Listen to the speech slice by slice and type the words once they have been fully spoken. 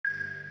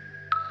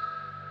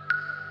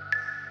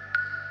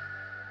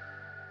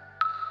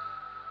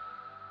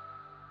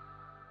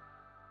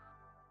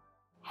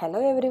Hello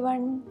every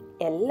one,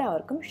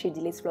 എല്ലാവർക്കും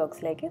ഷിജിലീസ്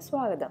വ്ലോഗ്സിലേക്ക്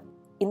സ്വാഗതം.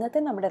 ഇന്നത്തെ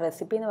നമ്മുടെ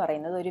റെസിപ്പി എന്ന്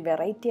പറയുന്നത് ഒരു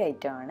വെറൈറ്റി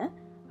ഐറ്റം ആണ്.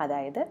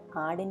 അതായത്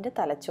ആടിൻ്റെ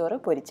തലച്ചോറ്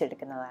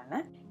പൊരിച്ചെടുക്കുന്നതാണ്.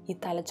 ഈ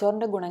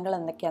തലച്ചോറിൻ്റെ ഗുണങ്ങൾ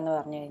എന്തൊക്കെയാണെന്ന്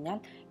പറഞ്ഞു കഴിഞ്ഞാൽ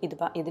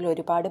ഇതിൽ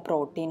ഒരുപാട്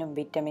പ്രോട്ടീനും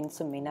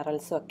വിറ്റമിൻസും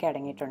മിനറൽസും ഒക്കെ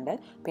അടങ്ങിയിട്ടുണ്ട്.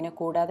 പിന്നെ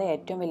കൂടാതെ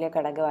ഏറ്റവും വലിയ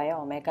ഘടകമായ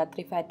ഒമേഗ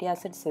 3 ഫാറ്റി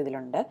ആസിഡ്സ്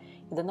ഇതിലുണ്ട്.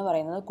 ഇതെന്ന്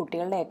പറയുന്നത്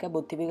കുട്ടികളുടെയൊക്കെ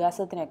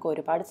ബുദ്ധിവികാസത്തിനൊക്കെ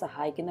ഒരുപാട്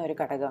സഹായിക്കുന്ന ഒരു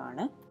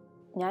ഘടകമാണ്.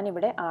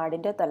 ഞാനിവിടെ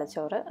ആടിൻ്റെ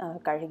തലച്ചോറ്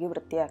കഴുകി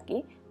വൃത്തിയാക്കി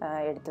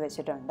എടുത്തു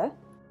വെച്ചിട്ടുണ്ട്.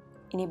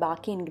 ഇനി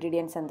ബാക്കി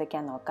ഇൻഗ്രീഡിയൻസ്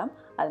എന്തൊക്കെയാണെന്ന് നോക്കാം.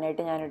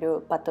 അതിനായിട്ട് ഞാനൊരു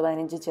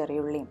 10-15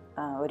 ചെറിയുള്ളിയും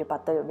ഒരു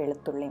 10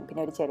 വെളുത്തുള്ളിയും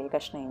പിന്നെ ഒരു ചെറിയ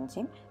കഷ്ണം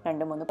ഇഞ്ചിയും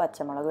 2-3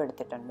 പച്ചമുളകും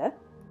എടുത്തിട്ടുണ്ട്.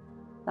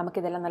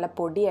 നമുക്കിതെല്ലാം നല്ല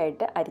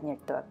പൊടിയായിട്ട്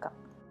അരിഞ്ഞെടുത്ത് വെക്കാം.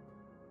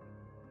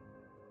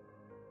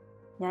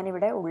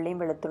 ഞാനിവിടെ ഉള്ളിയും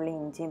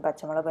വെളുത്തുള്ളിയും ഇഞ്ചിയും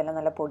പച്ചമുളകും എല്ലാം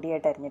നല്ല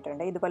പൊടിയായിട്ട്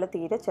അരിഞ്ഞിട്ടുണ്ട്. ഇതുപോലെ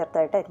തീരെ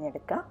ചെറുതായിട്ട്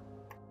അരിഞ്ഞെടുക്കുക.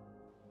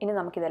 ഇനി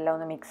നമുക്കിതെല്ലാം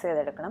ഒന്ന് മിക്സ്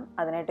ചെയ്തെടുക്കണം.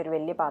 അതിനായിട്ടൊരു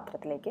വലിയ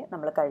പാത്രത്തിലേക്ക്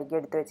നമ്മൾ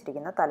കഴുകിയെടുത്ത്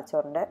വെച്ചിരിക്കുന്ന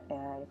തലച്ചോറിൻ്റെ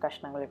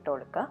കഷ്ണങ്ങൾ ഇട്ട്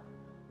കൊടുക്കുക.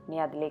 ഇനി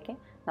അതിലേക്ക്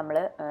നമ്മൾ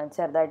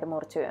ചെറുതായിട്ട്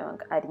മുറിച്ച്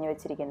അരിഞ്ഞു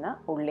വെച്ചിരിക്കുന്ന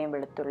ഉള്ളിയും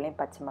വെളുത്തുള്ളിയും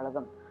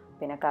പച്ചമുളകും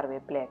പിന്നെ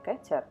കറിവേപ്പിലയൊക്കെ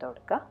ചേർത്ത്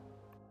കൊടുക്കുക.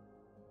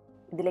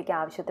 ഇതിലേക്ക്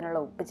ആവശ്യത്തിനുള്ള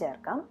ഉപ്പ്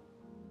ചേർക്കാം.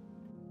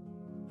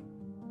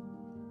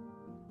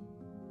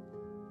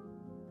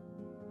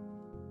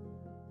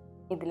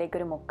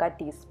 ഇതിലേക്കൊരു 1/4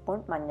 ടീസ്പൂൺ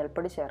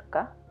മഞ്ഞൾപ്പൊടി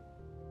ചേർക്കുക.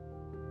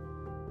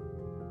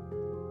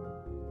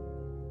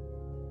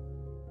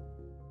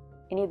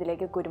 ഇനി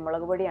ഇതിലേക്ക്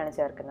കുരുമുളക് പൊടിയാണ്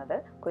ചേർക്കുന്നത്.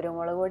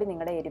 കുരുമുളക് പൊടി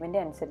നിങ്ങളുടെ എരിവിൻ്റെ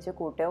അനുസരിച്ച്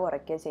കൂട്ടുകയോ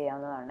കുറയ്ക്കുകയോ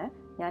ചെയ്യാവുന്നതാണ്.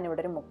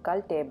 ഞാനിവിടെ ഒരു 1/4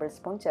 ടേബിൾ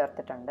സ്പൂൺ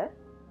ചേർത്തിട്ടുണ്ട്.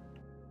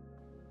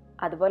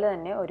 അതുപോലെ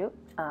തന്നെ ഒരു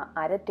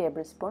 1/2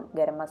 ടേബിൾ സ്പൂൺ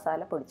ഗരം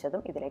മസാല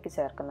പൊടിച്ചതും ഇതിലേക്ക്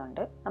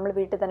ചേർക്കുന്നുണ്ട്. നമ്മൾ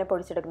വീട്ടിൽ തന്നെ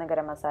പൊടിച്ചെടുക്കുന്ന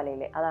ഗരം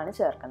മസാലയില്ലേ, അതാണ്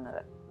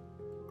ചേർക്കുന്നത്.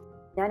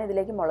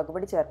 ഞാനിതിലേക്ക് മുളക്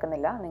പൊടി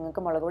ചേർക്കുന്നില്ല.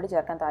 നിങ്ങൾക്ക് മുളക് പൊടി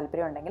ചേർക്കാൻ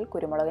താല്പര്യം ഉണ്ടെങ്കിൽ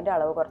കുരുമുളകിൻ്റെ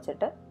അളവ്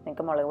കുറച്ചിട്ട്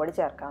നിങ്ങൾക്ക് മുളക് പൊടി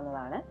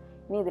ചേർക്കാവുന്നതാണ്.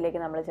 ഇനി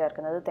ഇതിലേക്ക് നമ്മൾ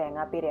ചേർക്കുന്നത്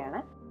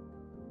തേങ്ങാപ്പീരയാണ്.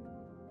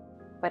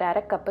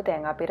 1/2 കപ്പ്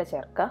തേങ്ങാപ്പീര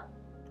ചേർക്കുക.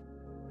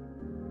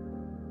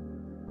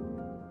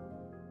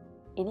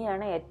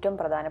 ഇനിയാണ് ഏറ്റവും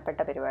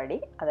പ്രധാനപ്പെട്ട പരിപാടി.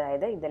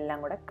 അതായത് ഇതെല്ലാം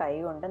കൂടെ കൈ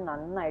കൊണ്ട്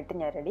നന്നായിട്ട്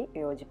ഞെരടി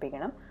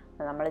യോജിപ്പിക്കണം.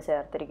 നമ്മൾ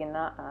ചേർത്തിരിക്കുന്ന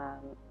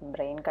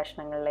ബ്രെയിൻ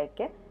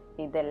കഷ്ണങ്ങളിലേക്ക്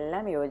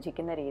ഇതെല്ലാം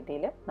യോജിക്കുന്ന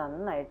രീതിയിൽ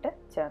നന്നായിട്ട്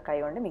കൈ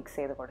കൊണ്ട് മിക്സ്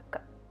ചെയ്ത്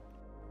കൊടുക്കുക.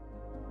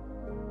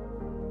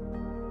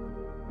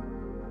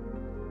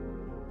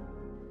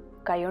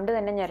 കൈകൊണ്ട്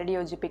തന്നെ ഞെരടി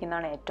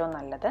യോജിപ്പിക്കുന്നതാണ് ഏറ്റവും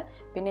നല്ലത്.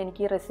 പിന്നെ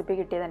എനിക്ക് ഈ റെസിപ്പി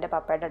കിട്ടിയത് എൻ്റെ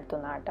പപ്പയുടെ അടുത്തു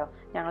നിന്നാണ് കേട്ടോ.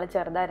 ഞങ്ങൾ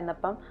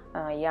ചെറുതായിരുന്നപ്പം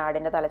ഈ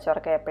ആടിൻ്റെ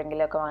തലച്ചോറൊക്കെ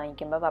എപ്പോഴെങ്കിലുമൊക്കെ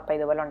വാങ്ങിക്കുമ്പോൾ പപ്പ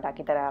ഇതുപോലെ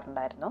ഉണ്ടാക്കി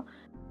തരാറുണ്ടായിരുന്നു.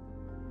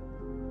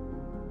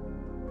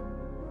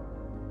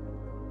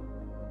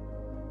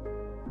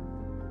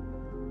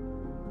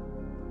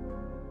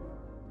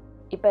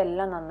 ഇപ്പം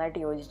എല്ലാം നന്നായിട്ട്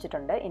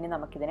യോജിച്ചിട്ടുണ്ട്. ഇനി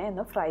നമുക്കിതിനെ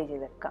ഒന്ന് ഫ്രൈ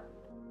ചെയ്തെടുക്കാം.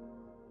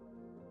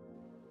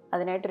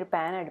 അതിനായിട്ടൊരു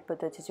പാൻ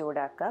അടുപ്പത്ത് വെച്ച്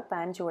ചൂടാക്കുക.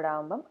 പാൻ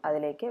ചൂടാകുമ്പം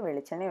അതിലേക്ക്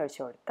വെളിച്ചെണ്ണ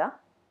ഒഴിച്ചു കൊടുക്കുക.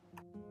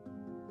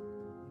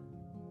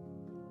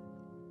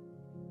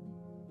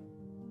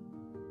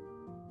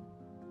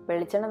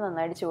 വെളിച്ചെണ്ണ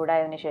നന്നായിട്ട്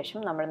ചൂടായതിനു ശേഷം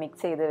നമ്മൾ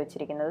മിക്സ് ചെയ്ത്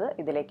വെച്ചിരിക്കുന്നത്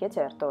ഇതിലേക്ക്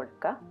ചേർത്ത്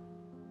കൊടുക്കുക.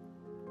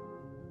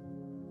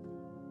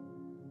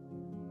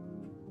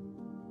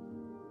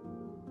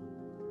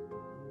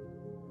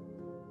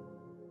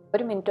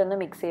 ഒരു മിനിറ്റ് ഒന്ന്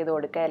മിക്സ് ചെയ്ത്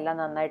കൊടുക്കുക. എല്ലാം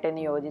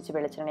നന്നായിട്ടൊന്ന് യോജിച്ച്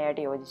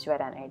വെളിച്ചെണ്ണയായിട്ട് യോജിച്ച്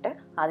വരാനായിട്ട്.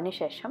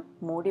 അതിനുശേഷം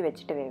മൂടി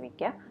വെച്ചിട്ട്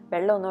വേവിക്കുക.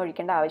 വെള്ളമൊന്നും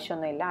ഒഴിക്കേണ്ട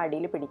ആവശ്യമൊന്നുമില്ല.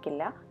 അടിയിൽ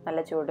പിടിക്കില്ല.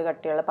 നല്ല ചൂട്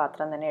കട്ടിയുള്ള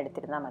പാത്രം തന്നെ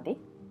എടുത്തിരുന്നാൽ മതി.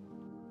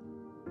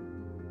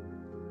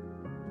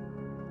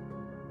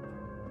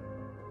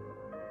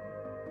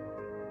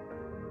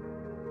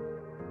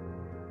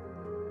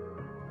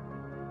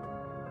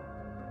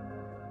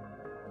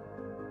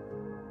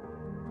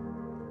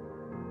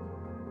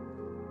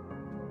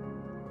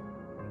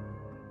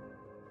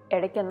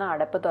 ഇടയ്ക്കൊന്ന്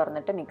അടപ്പ്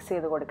തുറന്നിട്ട് മിക്സ്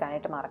ചെയ്ത്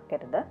കൊടുക്കാനായിട്ട്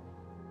മറക്കരുത്.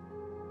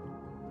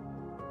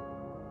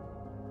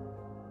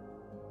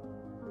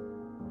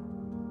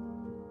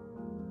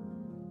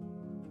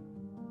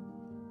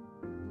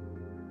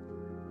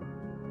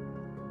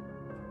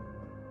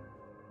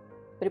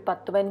 ഒരു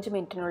 10-15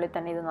 മിനിറ്റിനുള്ളിൽ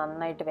തന്നെ ഇത്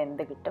നന്നായിട്ട്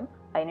വെന്ത് കിട്ടും.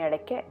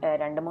 അതിനിടയ്ക്ക്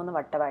 2-3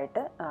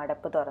 വട്ടമായിട്ട്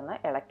അടപ്പ് തുറന്ന്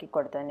ഇളക്കി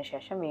കൊടുത്തതിന്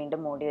ശേഷം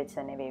വീണ്ടും മൂടി വെച്ച്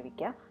തന്നെ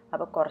വേവിക്കുക.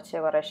 അപ്പോൾ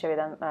കുറേശ്ശെ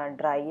വിധം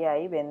ഡ്രൈ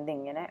ആയി വെന്ത്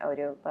ഇങ്ങനെ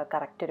ഒരു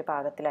കറക്റ്റ് ഒരു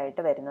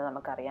പാകത്തിലായിട്ട് വരുന്നത്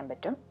നമുക്കറിയാൻ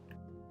പറ്റും.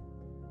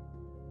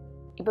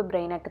 ഇപ്പോൾ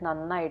ബ്രെയിനൊക്കെ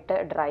നന്നായിട്ട്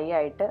ഡ്രൈ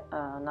ആയിട്ട്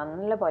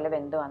നല്ലപോലെ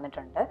വെന്ത്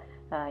വന്നിട്ടുണ്ട്.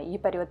 ഈ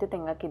പരുവത്തിൽ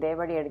നിങ്ങൾക്ക്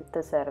ഇതേപടി എടുത്ത്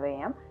സെർവ്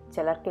ചെയ്യാം.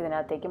 ചിലർക്ക്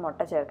ഇതിനകത്തേക്ക് മുട്ട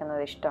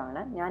ചേർക്കുന്നത്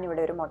ഇഷ്ടമാണ്.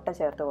 ഞാനിവിടെ ഒരു മുട്ട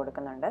ചേർത്ത്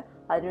കൊടുക്കുന്നുണ്ട്.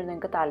 അതിനോട്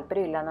നിങ്ങൾക്ക്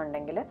താല്പര്യം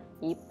ഇല്ലയെന്നുണ്ടെങ്കിൽ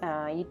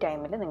ഈ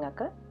ടൈമിൽ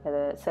നിങ്ങൾക്ക്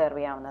ഇത് സെർവ്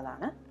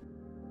ചെയ്യാവുന്നതാണ്.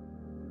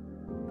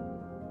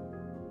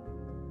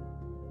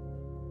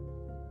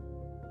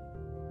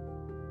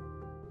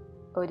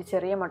 ഒരു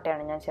ചെറിയ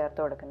മുട്ടയാണ് ഞാൻ ചേർത്ത്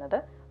കൊടുക്കുന്നത്.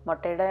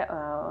 മുട്ടയുടെ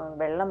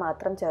വെള്ളം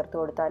മാത്രം ചേർത്ത്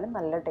കൊടുത്താലും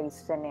നല്ല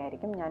ടേസ്റ്റ്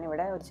തന്നെയായിരിക്കും.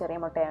 ഞാനിവിടെ ഒരു ചെറിയ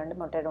മുട്ടയായതുകൊണ്ട്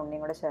മുട്ടയുടെ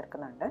ഉണ്ണിയും കൂടെ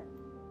ചേർക്കുന്നുണ്ട്.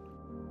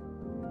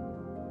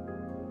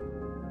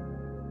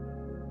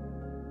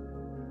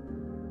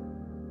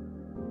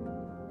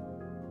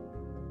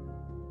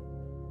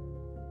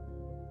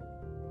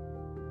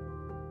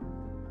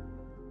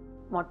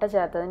 മുട്ട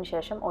ചേർത്തതിന്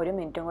ശേഷം 1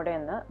 മിനിറ്റും കൂടെ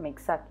ഒന്ന്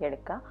മിക്സ് ആക്കി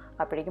എടുക്കുക.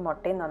 അപ്പോഴേക്കും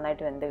മുട്ടയും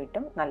നന്നായിട്ട് വെന്ത്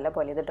കിട്ടും. നല്ല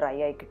പോലെ ഇത് ഡ്രൈ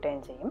ആയി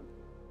കിട്ടുകയും ചെയ്യും.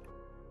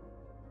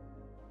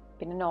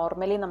 പിന്നെ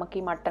നോർമലി നമുക്ക്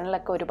ഈ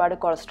മട്ടണിലൊക്കെ ഒരുപാട്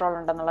കൊളസ്ട്രോൾ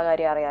ഉണ്ടെന്നുള്ള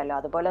കാര്യം അറിയാമല്ലോ.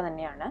 അതുപോലെ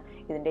തന്നെയാണ്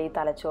ഇതിൻ്റെ ഈ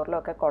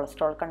തലച്ചോറിലൊക്കെ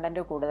കൊളസ്ട്രോൾ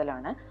കണ്ടൻറ്റ്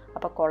കൂടുതലാണ്.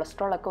 അപ്പോൾ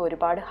കൊളസ്ട്രോളൊക്കെ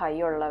ഒരുപാട് ഹൈ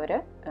ഉള്ളവർ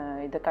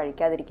ഇത്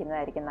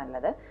കഴിക്കാതിരിക്കുന്നതായിരിക്കും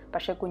നല്ലത്.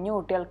 പക്ഷേ കുഞ്ഞു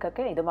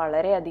കുട്ടികൾക്കൊക്കെ ഇത്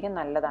വളരെയധികം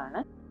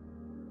നല്ലതാണ്.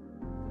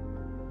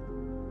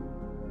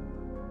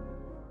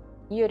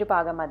 ഈ ഒരു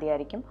പാകം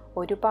മതിയായിരിക്കും.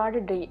 ഒരുപാട്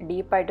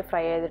ഡീപ്പായിട്ട്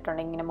ഫ്രൈ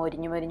ചെയ്തിട്ടുണ്ടെങ്കിൽ ഇങ്ങനെ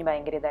മൊരിഞ്ഞ്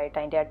ഭയങ്കര ഇതായിട്ട്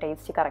അതിൻ്റെ ആ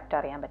ടേസ്റ്റ് കറക്റ്റ്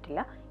അറിയാൻ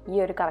പറ്റില്ല. ഈ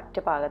ഒരു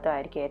കറക്റ്റ്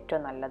പാകത്തായിരിക്കും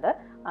ഏറ്റവും നല്ലത്.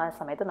 ആ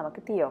സമയത്ത്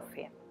നമുക്ക് തീ ഓഫ്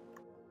ചെയ്യാം.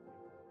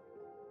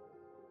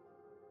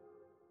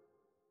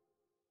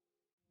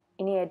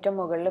 ഇനി ഏറ്റവും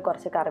മുകളിൽ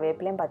കുറച്ച്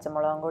കറിവേപ്പിലയും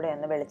പച്ചമുളകും കൂടി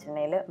ഒന്ന്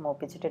വെളിച്ചെണ്ണയിൽ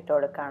മൂപ്പിച്ചിട്ട് ഇട്ട്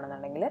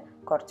കൊടുക്കുകയാണെന്നുണ്ടെങ്കിൽ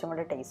കുറച്ചും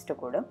കൂടി ടേസ്റ്റ്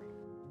കൂടും.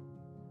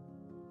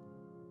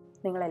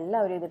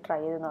 നിങ്ങളെല്ലാവരും ഇത്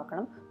ട്രൈ ചെയ്ത്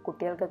നോക്കണം.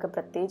 കുട്ടികൾക്കൊക്കെ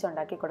പ്രത്യേകിച്ച്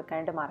ഉണ്ടാക്കി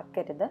കൊടുക്കാനായിട്ട്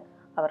മറക്കരുത്.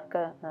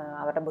 അവർക്ക്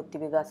അവരുടെ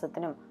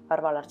ബുദ്ധിവികാസത്തിനും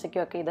അവരുടെ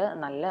വളർച്ചയ്ക്കുമൊക്കെ ഇത്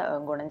നല്ല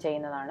ഗുണം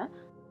ചെയ്യുന്നതാണ്.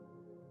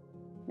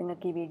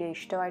 നിങ്ങൾക്ക് ഈ വീഡിയോ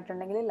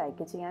ഇഷ്ടമായിട്ടുണ്ടെങ്കിൽ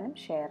ലൈക്ക് ചെയ്യാനും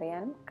ഷെയർ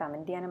ചെയ്യാനും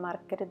കമൻറ്റ് ചെയ്യാനും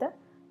മറക്കരുത്.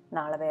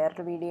 നാളെ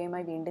വേറൊരു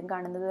വീഡിയോയുമായി വീണ്ടും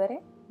കാണുന്നത് വരെ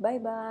ബൈ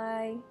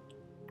ബൈ.